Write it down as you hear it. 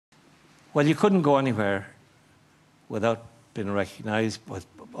Well, you couldn't go anywhere without being recognised, but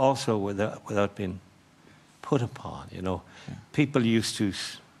also without being put upon, you know. Yeah. People used to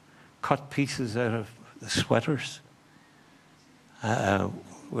cut pieces out of the sweaters.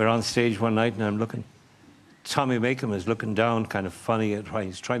 We're on stage one night and I'm looking, Tommy Makem is looking down kind of funny at Ryan.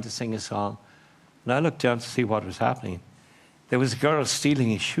 He's trying to sing a song. And I looked down to see what was happening. There was a girl stealing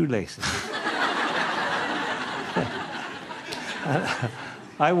his shoelaces.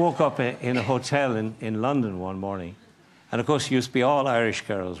 I woke up in a hotel in London one morning. And of course, it used to be all Irish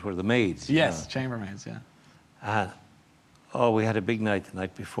girls were the maids. Yes, chambermaids, yeah. And, oh, we had a big night the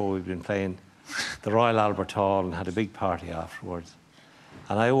night before. We'd been playing the Royal Albert Hall and had a big party afterwards.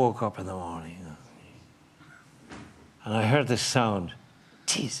 And I woke up in the morning and I heard this sound.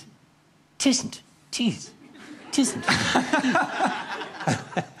 Tisn't.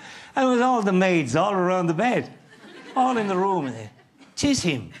 And it was all the maids all around the bed, all in the room. And tis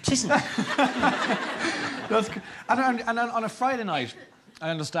him, tisn't. That's good. And on a Friday night, I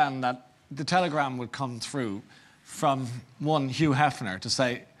understand that the telegram would come through from one Hugh Hefner to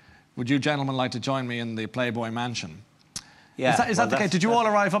say, would you gentlemen like to join me in the Playboy Mansion? Yeah. Is that the case? Did you all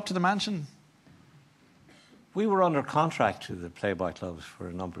arrive up to the mansion? We were under contract to the Playboy clubs for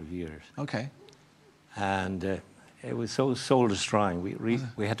a number of years. Okay. And it was so soul-destroying.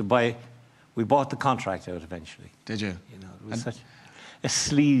 We had to buy... We bought the contract out eventually. Did you? You know, it was such a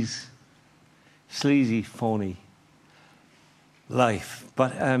sleazy, phony life.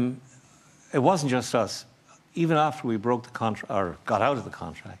 But it wasn't just us. Even after we broke the contract, or got out of the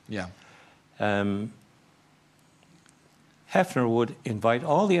contract, yeah. Hefner would invite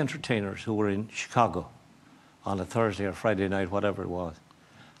all the entertainers who were in Chicago on a Thursday or Friday night, whatever it was,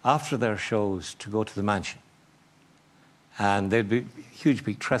 after their shows to go to the mansion. And there'd be huge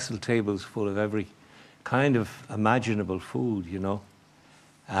big trestle tables full of every kind of imaginable food, you know,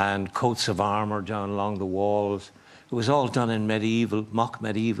 and coats of armour down along the walls. It was all done in mock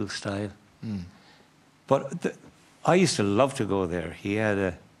medieval style. Mm. But I used to love to go there. He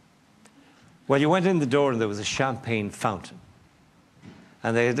had well, you went in the door and there was a champagne fountain.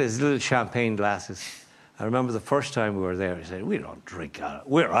 And they had these little champagne glasses. I remember the first time we were there, he said, we don't drink out of it.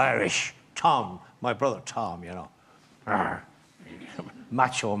 We're Irish. Tom, my brother Tom, you know. Arr,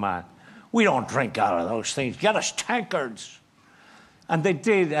 macho man. We don't drink out of those things. Get us tankards. And they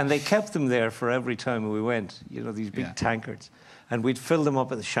did, and they kept them there for every time we went, you know, these big tankards. And we'd fill them up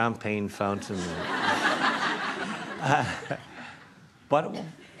with the champagne fountain. But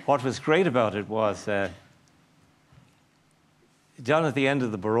what was great about it was down at the end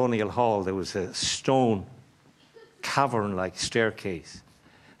of the baronial hall, there was a stone cavern-like staircase.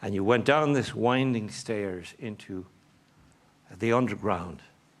 And you went down this winding stairs into the underground.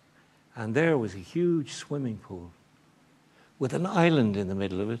 And there was a huge swimming pool with an island in the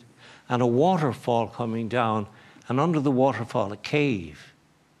middle of it and a waterfall coming down, and under the waterfall, a cave.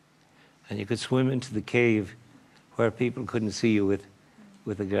 And you could swim into the cave where people couldn't see you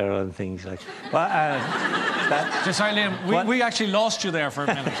with a girl and things like that. Just sorry, Liam, we actually lost you there for a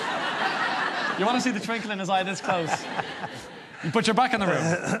minute. You want to see the twinkle in his eye this close? But you're back in the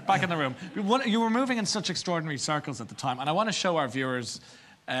room. Back in the room. You were moving in such extraordinary circles at the time, and I want to show our viewers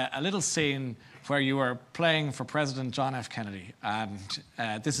a little scene where you were playing for President John F. Kennedy, and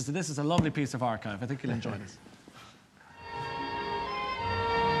this is a lovely piece of archive. I think you'll enjoy this.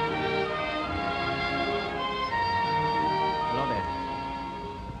 Hello there.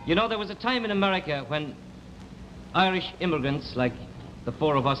 You know, there was a time in America when Irish immigrants, like the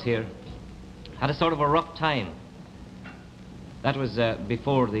four of us here, had a sort of a rough time. That was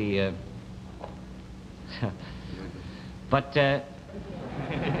before the... But,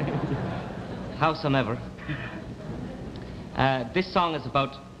 howsomever, this song is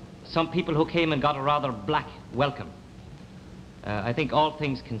about some people who came and got a rather black welcome. I think all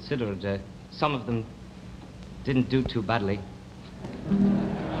things considered, some of them didn't do too badly.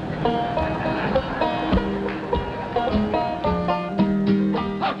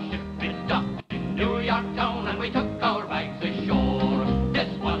 Our ship is docked in New York town and we took our bags ashore.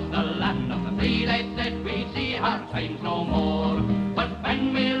 This was the land of the free, they said we'd see hard times no more. But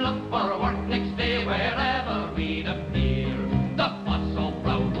when we looked for work next day, wherever we'd appear, the boss so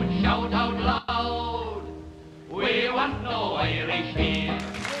proud would shout out loud, we want no Irish here.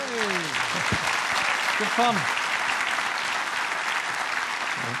 Good fun.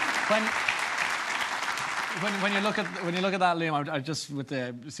 When you look at that, Liam, I just with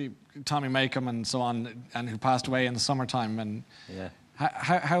the see Tommy Makem and so on, and who passed away in the summertime, and yeah.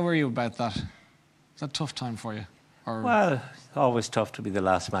 How were you about that? Was that a tough time for you? Or... Well, it's always tough to be the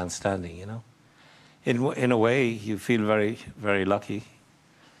last man standing, you know. In a way, you feel very, very lucky.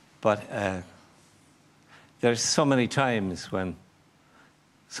 But there's so many times when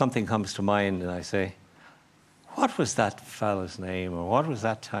something comes to mind and I say, what was that fella's name? Or what was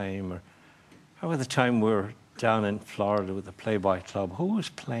that time? Or how was the time we were down in Florida with the Playboy Club? Who was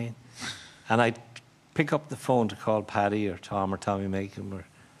playing? And I'd pick up the phone to call Paddy or Tom or Tommy Makem.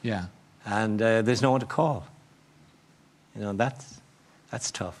 Yeah. And there's no one to call. You know,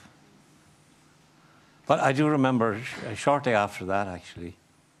 that's tough. But I do remember shortly after that, actually,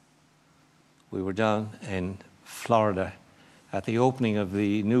 we were down in Florida at the opening of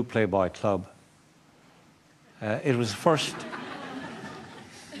the new Playboy Club. It was the first...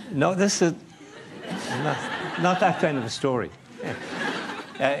 No, this is not that kind of a story.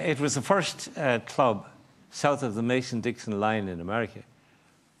 It was the first club south of the Mason-Dixon line in America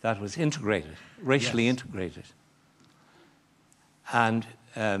that was integrated, racially integrated. And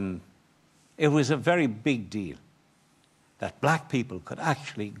it was a very big deal that black people could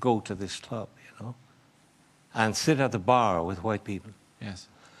actually go to this club, you know, and sit at the bar with white people. Yes.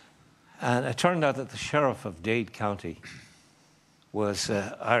 And it turned out that the sheriff of Dade County was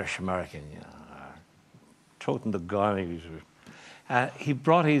Irish-American, you know, toting the gun. He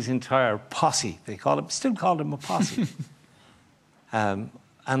brought his entire posse, still called him a posse, and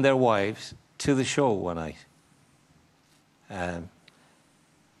their wives to the show one night. And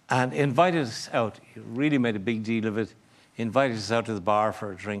invited us out. He really made a big deal of it. He invited us out to the bar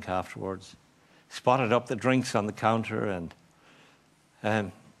for a drink afterwards. Spotted up the drinks on the counter,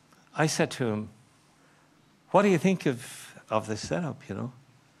 and I said to him, what do you think of this setup, you know?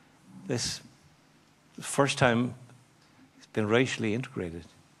 This first time it's been racially integrated.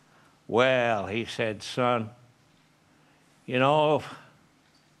 Well, he said, son, you know,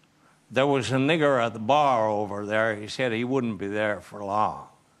 there was a nigger at the bar over there. He said he wouldn't be there for long.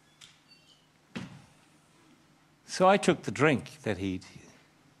 So I took the drink that he'd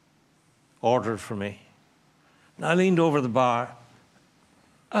ordered for me, and I leaned over the bar,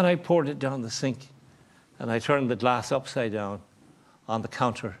 and I poured it down the sink, and I turned the glass upside down on the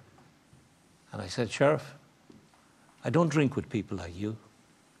counter, and I said, Sheriff, I don't drink with people like you.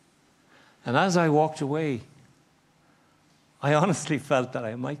 And as I walked away, I honestly felt that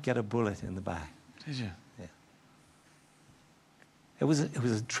I might get a bullet in the back. Did you? Yeah. It was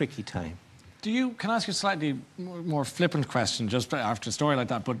a tricky time. Can I ask you a slightly more flippant question just after a story like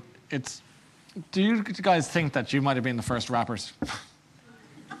that, but do you guys think that you might have been the first rappers?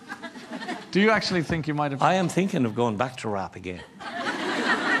 Do you actually think you might have... I am thinking of going back to rap again.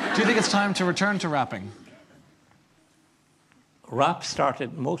 Do you think it's time to return to rapping? Rap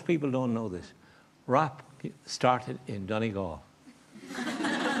started, most people don't know this, rap started in Donegal.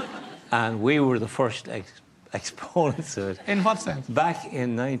 And we were the first exponents of it. In what sense? Back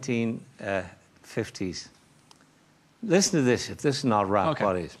in 1950s. Listen to this, if this is not rap, okay.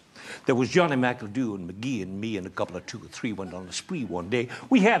 What is? There was Johnny Mceldoo and McGee and me and a couple of 2 or 3 went on a spree one day.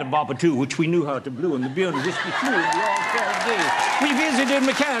 We had a bob or two, which we knew how to blew, and the beer and whiskey flew, and we all carried day. We visited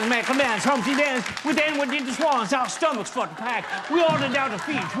McCann's, McLeman's, Humpty Dance. We then went into Swans, our stomachs for the pack. We ordered out a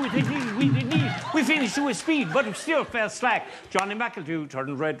feed, we did need. We finished with speed, but we still fell slack. Johnny Mceldoo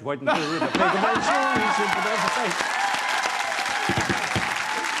turned red, white, and blue with a plate of old shoe. He said, "But that's a face."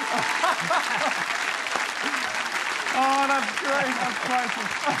 Oh, that's great. That's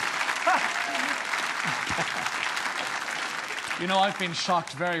priceless. You know, I've been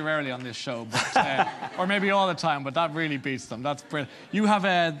shocked very rarely on this show, but, or maybe all the time, but that really beats them. That's brilliant. You have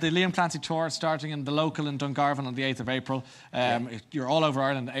the Liam Clancy tour starting in the local in Dungarvan on the 8th of April. You're all over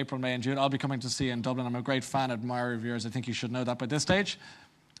Ireland, April, May and June. I'll be coming to see you in Dublin. I'm a great fan, admirer of yours. I think you should know that by this stage.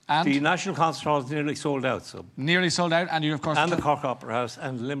 And the National Concert Hall is nearly sold out. So. Nearly sold out, and you, of course... And the Cork Opera House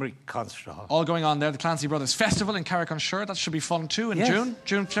and Limerick Concert Hall. All going on there. The Clancy Brothers Festival in Carrick-on-Suir. That should be fun too in June.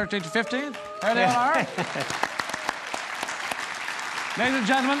 June 13th to 15th. Early on, all right. Ladies and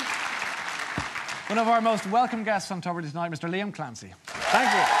gentlemen, one of our most welcome guests on Tubridy Tonight, Mr. Liam Clancy.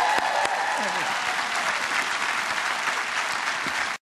 Thank you.